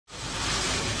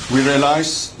We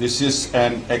realize this is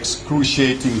an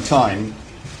excruciating time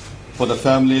for the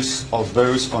families of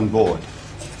those on board.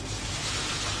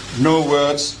 No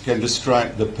words can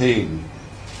describe the pain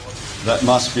that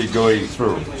must be going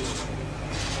through.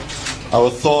 Our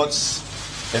thoughts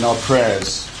and our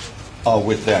prayers are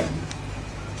with them.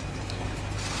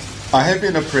 I have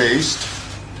been appraised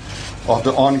of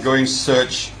the ongoing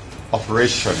search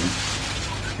operation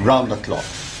round the clock.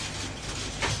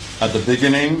 At the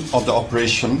beginning of the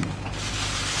operation,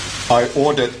 I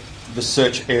ordered the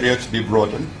search area to be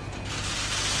broadened.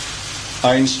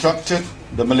 I instructed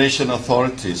the Malaysian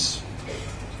authorities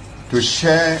to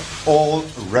share all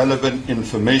relevant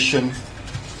information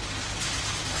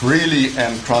freely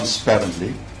and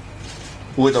transparently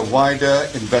with a wider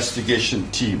investigation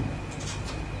team.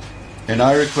 And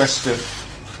I requested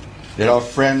that our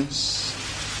friends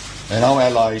and our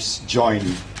allies join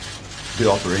the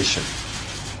operation.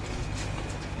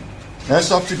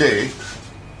 As of today,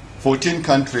 14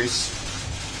 countries,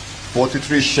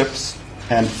 43 ships,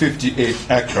 and 58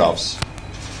 aircrafts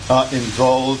are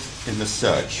involved in the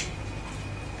search.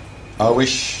 I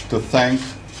wish to thank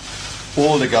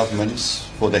all the governments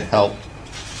for their help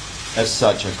at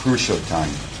such a crucial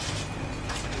time.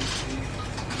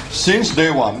 Since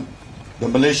day one, the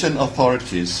Malaysian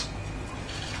authorities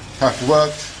have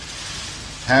worked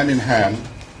hand in hand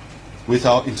with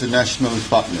our international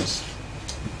partners,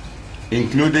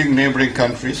 including neighboring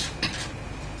countries,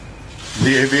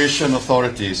 the aviation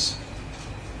authorities,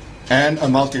 and a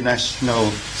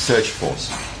multinational search force,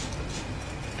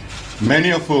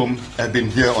 many of whom have been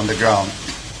here on the ground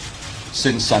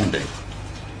since Sunday.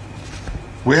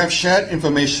 We have shared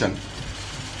information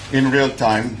in real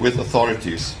time with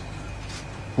authorities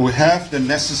who have the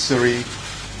necessary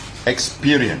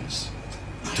experience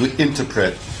to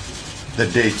interpret the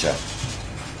data.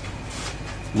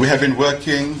 We have been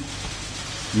working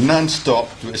non-stop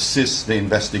to assist the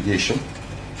investigation,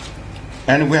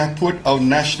 and we have put our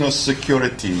national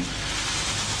security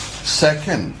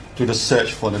second to the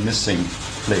search for the missing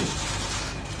plane.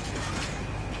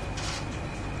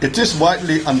 It is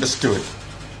widely understood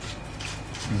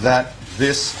that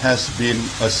this has been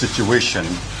a situation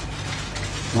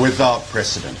without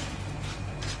precedent.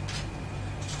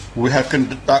 We have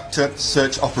conducted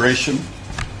search operation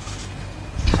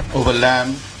over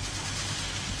land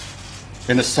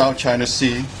in the South China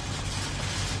Sea,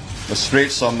 the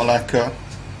Straits of Malacca,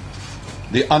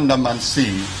 the Andaman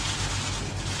Sea,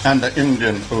 and the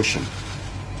Indian Ocean.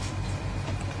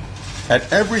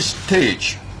 At every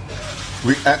stage,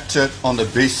 we acted on the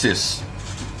basis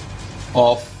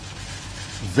of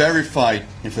verified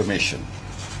information,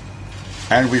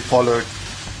 and we followed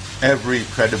every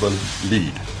credible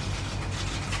lead.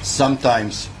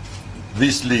 Sometimes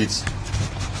these leads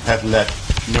have led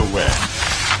nowhere.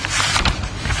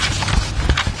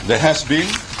 There has been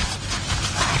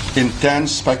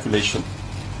intense speculation.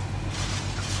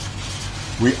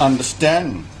 We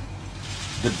understand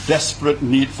the desperate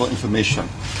need for information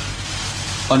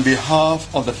on behalf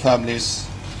of the families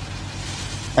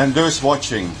and those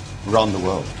watching around the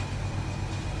world.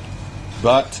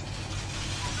 But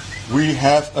we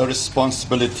have a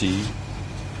responsibility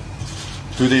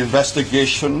to the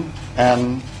investigation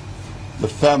and the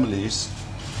families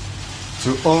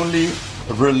to only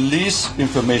release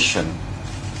information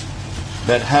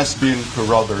that has been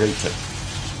corroborated.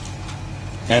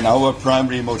 And our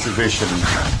primary motivation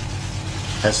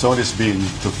has always been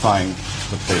to find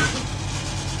the plane.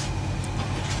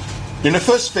 In the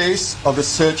first phase of the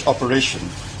search operation,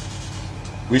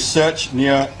 we searched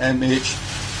near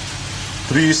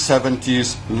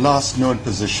MH370's last known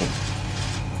position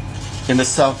in the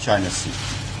South China Sea.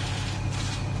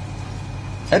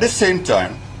 At the same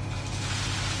time,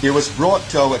 it was brought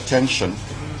to our attention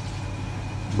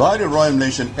by the Royal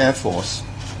Malaysian Air Force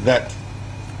that,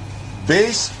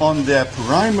 based on their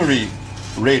primary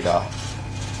radar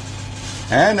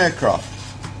and aircraft,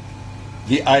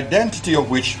 the identity of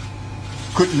which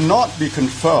could not be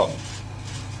confirmed,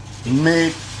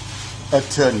 made a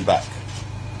turn back.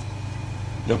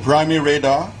 The primary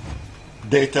radar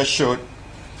data showed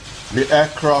the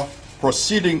aircraft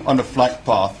proceeding on a flight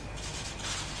path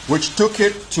which took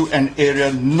it to an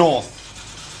area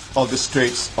north of the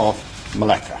Straits of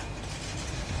Malacca.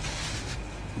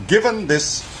 Given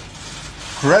this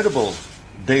credible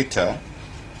data,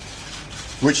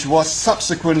 which was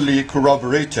subsequently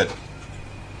corroborated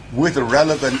with the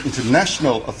relevant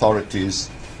international authorities,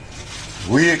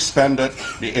 we expanded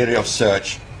the area of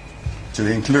search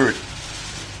to include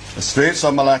the Straits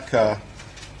of Malacca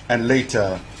and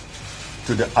later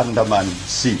to the Andaman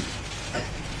Sea.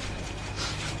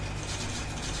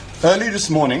 Early this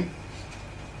morning,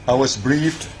 I was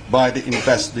briefed by the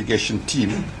investigation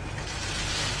team,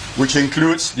 which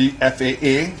includes the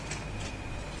FAA,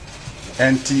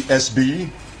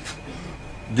 NTSB,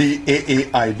 the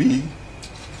AAIB,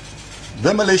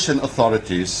 the Malaysian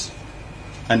authorities,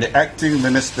 and the Acting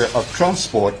Minister of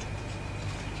Transport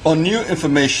on new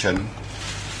information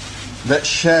that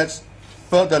sheds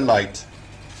further light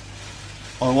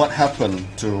on what happened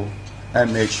to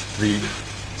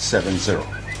MH370.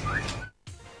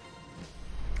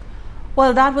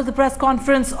 Well, that was the press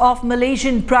conference of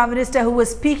Malaysian Prime Minister, who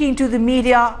was speaking to the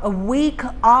media a week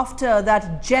after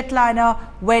that jetliner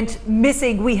went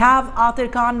missing. We have Arthur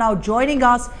Khan now joining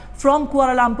us from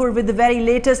Kuala Lumpur with the very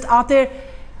latest. Arthur,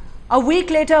 a week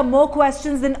later, more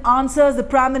questions than answers. The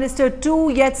Prime Minister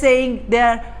too yet saying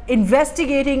they're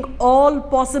investigating all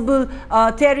possible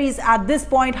theories at this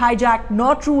point. Hijack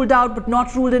not ruled out, but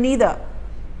not ruled in either.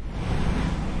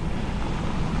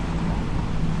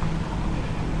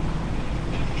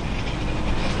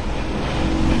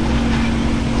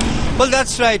 Well,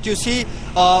 that's right. You see,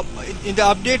 in the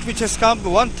update which has come,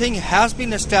 one thing has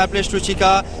been established,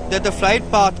 Ruchika, that the flight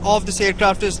path of this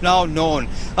aircraft is now known.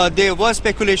 There were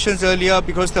speculations earlier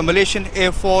because the Malaysian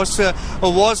Air Force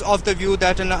was of the view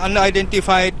that an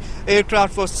unidentified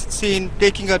aircraft was seen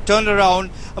taking a turnaround,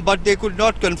 but they could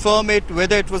not confirm it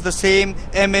whether it was the same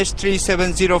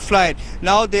MH370 flight.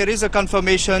 Now there is a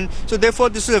confirmation, so therefore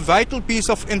this is a vital piece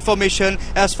of information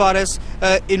as far as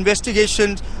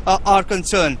investigations are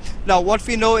concerned. Now what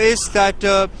we know is that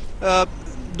though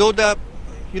the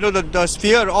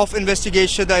sphere of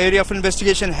investigation, the area of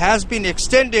investigation has been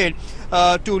extended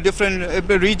to different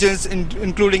regions,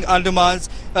 including Andaman's,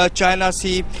 China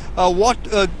Sea,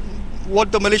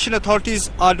 what the Malaysian authorities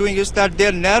are doing is that they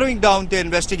are narrowing down their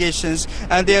investigations,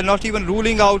 and they are not even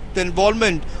ruling out the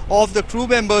involvement of the crew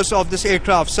members of this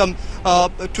aircraft. Some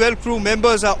 12 crew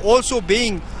members are also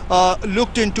being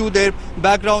looked into, their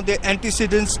background, their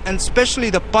antecedents, and especially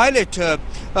the pilot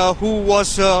who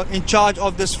was in charge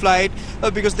of this flight,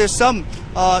 because there's some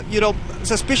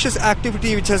suspicious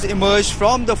activity which has emerged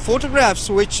from the photographs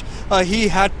which he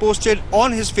had posted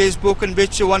on his Facebook, in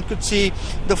which one could see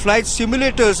the flight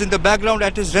simulators in the background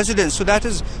at his residence. So that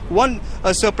is one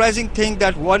surprising thing,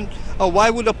 that why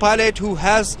would a pilot who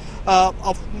has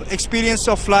experience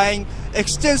of flying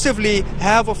extensively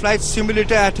have a flight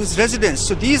simulator at his residence?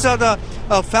 So these are the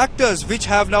factors which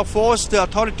have now forced the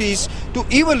authorities to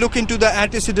even look into the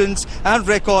antecedents and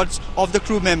records of the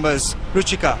crew members.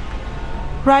 Ruchika.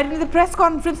 Right, in the press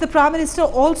conference, the Prime Minister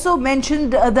also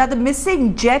mentioned that the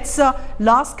missing jet's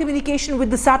last communication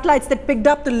with the satellites that picked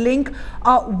up the link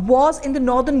was in the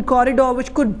northern corridor,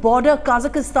 which could border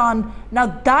Kazakhstan. Now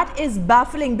that is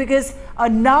baffling, because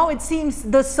now it seems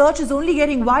the search is only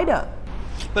getting wider.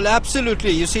 Well,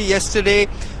 absolutely. You see, yesterday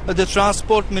the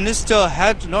Transport Minister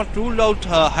had not ruled out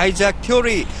hijack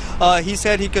theory. He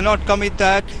said he cannot commit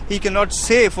that, he cannot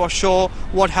say for sure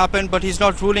what happened, but he's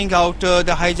not ruling out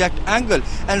the hijacked angle.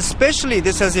 And especially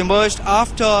this has emerged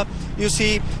after, you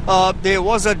see, there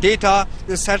was a data,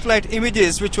 the satellite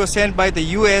images which were sent by the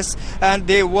US, and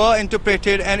they were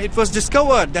interpreted, and it was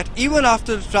discovered that even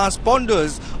after the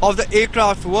transponders of the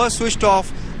aircraft were switched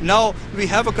off, now we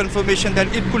have a confirmation that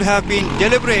it could have been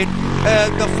deliberate.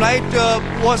 The flight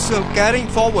was carrying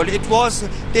forward. It was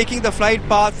taking the flight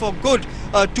path for good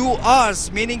 2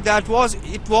 hours, meaning that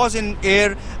it was in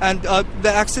air, and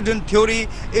the accident theory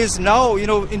is now,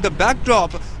 in the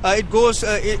backdrop.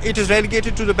 It is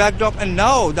relegated to the backdrop, and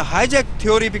now the hijack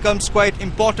theory becomes quite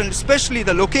important, especially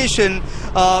the location,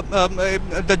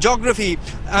 the geography,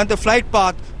 and the flight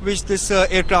path which this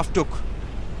aircraft took.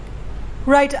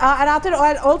 Right, and Arthur,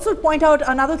 I'll also point out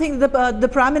another thing. The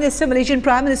Prime Minister, Malaysian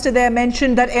Prime Minister there,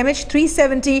 mentioned that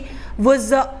MH370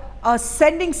 was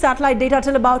sending satellite data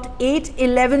till about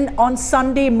 8:11 on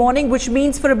Sunday morning, which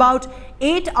means for about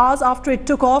 8 hours after it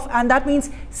took off, and that means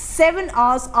 7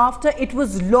 hours after it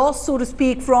was lost, so to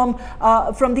speak, from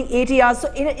the ATR.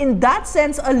 So in that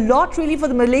sense, a lot really for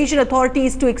the Malaysian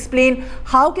authorities to explain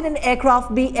how can an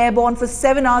aircraft be airborne for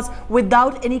 7 hours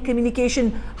without any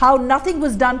communication, how nothing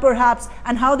was done perhaps,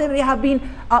 and how there may have been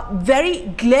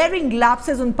very glaring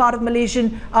lapses on part of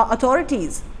Malaysian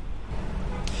authorities.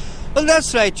 Well,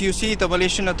 that's right. You see, the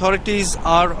Malaysian authorities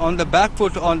are on the back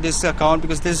foot on this account,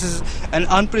 because this is an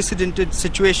unprecedented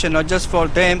situation, not just for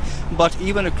them, but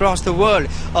even across the world,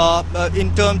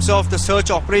 in terms of the search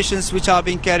operations which are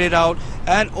being carried out.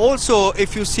 And also,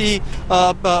 if you see,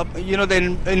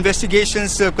 the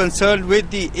investigations concerned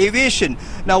with the aviation.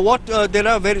 Now, there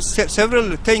are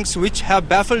several things which have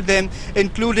baffled them,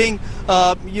 including,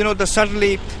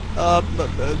 suddenly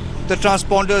the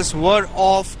transponders were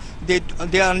off.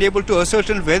 they are unable to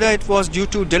ascertain whether it was due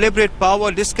to deliberate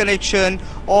power disconnection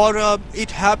or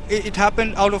it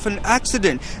happened out of an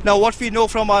accident. Now, what we know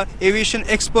from our aviation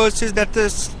experts is that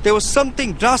there was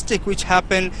something drastic which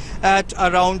happened at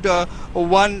around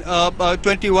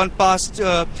 21 past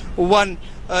 1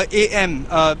 a.m.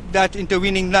 That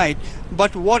intervening night.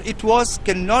 But what it was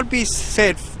cannot be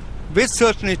said with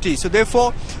certainty. So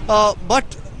therefore, but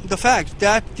the fact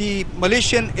that the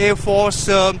Malaysian Air Force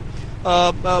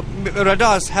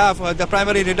radars the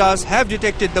primary radars have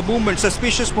detected the movement,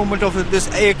 suspicious movement of this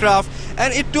aircraft,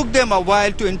 and it took them a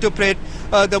while to interpret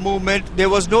the movement. There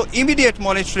was no immediate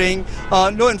monitoring,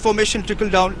 no information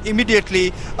trickled down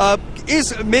immediately,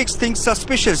 makes things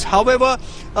suspicious. However,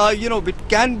 it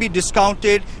can be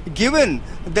discounted given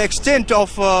the extent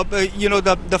of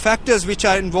the factors which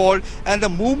are involved and the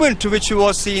movement which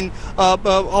was seen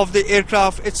of the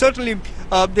aircraft. It certainly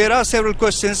there are several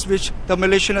questions which the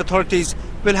Malaysian authorities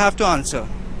will have to answer.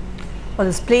 Well,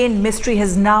 this plane mystery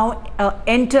has now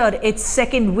entered its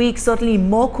second week. Certainly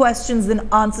more questions than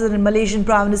answers, and Malaysian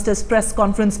Prime Minister's press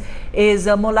conference is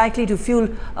more likely to fuel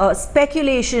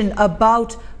speculation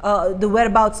about the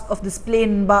whereabouts of this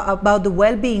plane, about the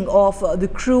well-being of the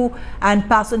crew and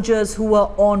passengers who were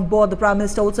on board. The Prime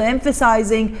Minister also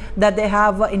emphasizing that they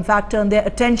have in fact turned their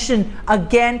attention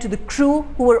again to the crew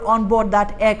who were on board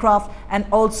that aircraft and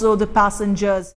also the passengers.